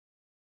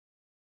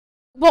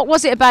What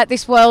was it about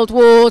this World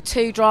War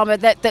II drama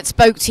that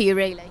spoke to you,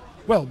 really?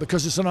 Well,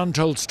 because it's an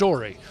untold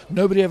story.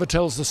 Nobody ever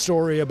tells the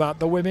story about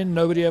the women.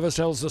 Nobody ever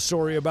tells the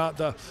story about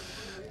the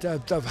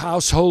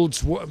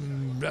households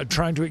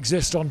trying to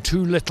exist on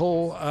too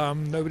little.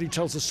 Nobody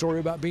tells the story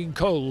about being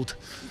cold.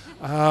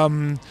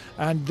 And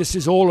this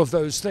is all of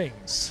those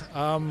things.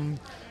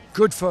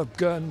 Good for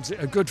Guernsey,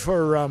 good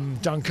for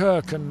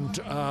Dunkirk and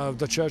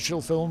the Churchill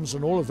films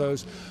and all of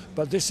those.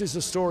 But this is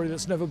a story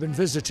that's never been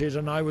visited,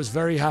 and I was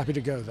very happy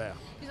to go there.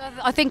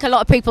 I think a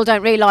lot of people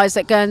don't realise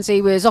that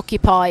Guernsey was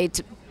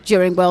occupied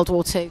during World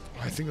War II.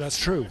 I think that's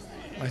true.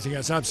 I think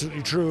that's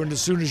absolutely true. And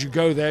as soon as you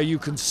go there, you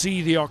can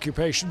see the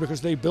occupation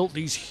because they built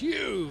these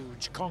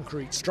huge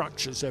concrete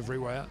structures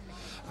everywhere.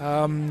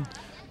 And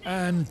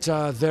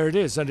there it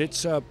is. And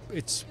it's a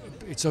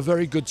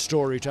very good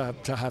story to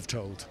have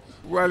told.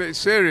 Well, it's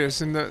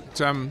serious in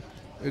that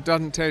it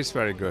doesn't taste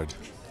very good.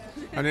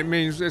 And it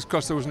means it's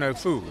because there was no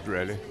food,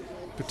 really.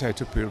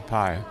 Potato peel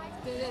pie.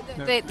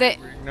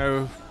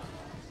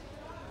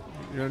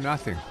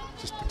 Nothing.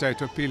 Just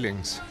potato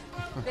peelings.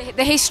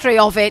 The history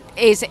of it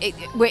is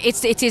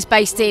it is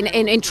based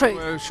in truth.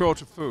 They were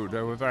short of food.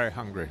 They were very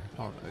hungry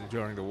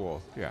during the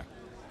war. Yeah.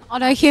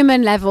 On a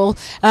human level,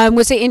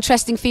 was it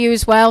interesting for you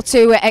as well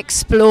to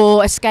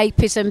explore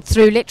escapism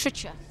through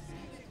literature,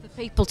 for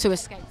people to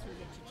escape through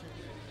literature?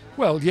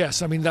 Well,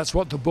 yes. I mean that's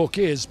what the book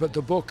is, but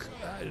the book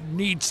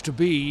needs to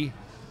be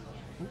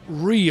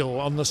real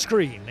on the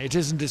screen. It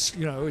isn't,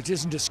 it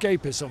isn't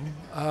escapism.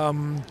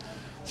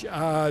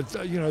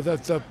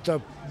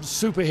 The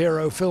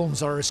superhero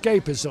films are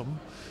escapism.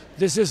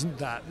 This isn't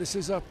that. This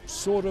is a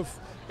sort of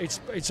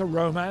it's a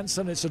romance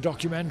and it's a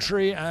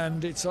documentary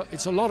and it's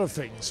a lot of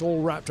things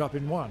all wrapped up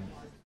in one.